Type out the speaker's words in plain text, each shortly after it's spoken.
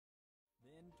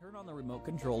Turn on the remote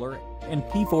controller and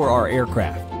P4R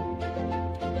aircraft.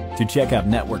 To check out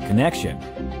network connection,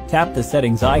 tap the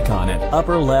settings icon at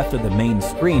upper left of the main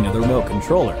screen of the remote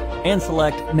controller and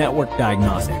select Network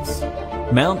Diagnostics.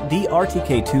 Mount the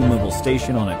rtk2 mobile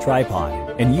station on a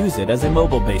tripod and use it as a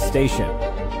mobile-based station.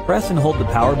 Press and hold the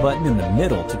power button in the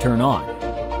middle to turn on.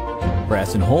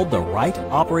 Press and hold the right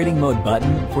operating mode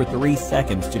button for 3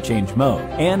 seconds to change mode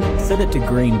and set it to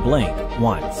green blink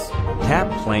once.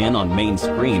 Tap Plan on main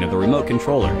screen of the remote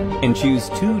controller and choose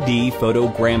 2D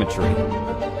photogrammetry.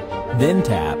 Then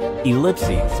tap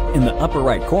Ellipses in the upper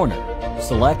right corner.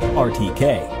 Select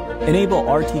RTK, enable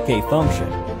RTK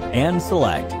function, and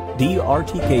select the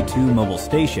rtk2 mobile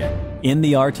station in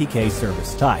the RTK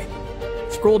service type.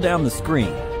 Scroll down the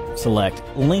screen, select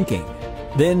Linking,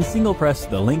 then single press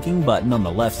the linking button on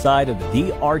the left side of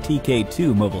the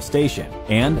rtk2 mobile station,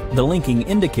 and the linking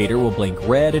indicator will blink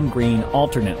red and green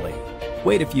alternately.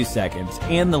 Wait a few seconds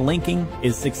and the linking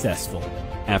is successful.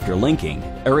 After linking,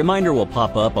 a reminder will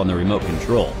pop up on the remote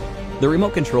control. The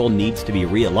remote control needs to be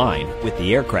realigned with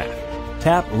the aircraft.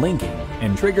 Tap Linking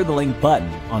and trigger the link button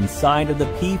on side of the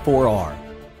P4R.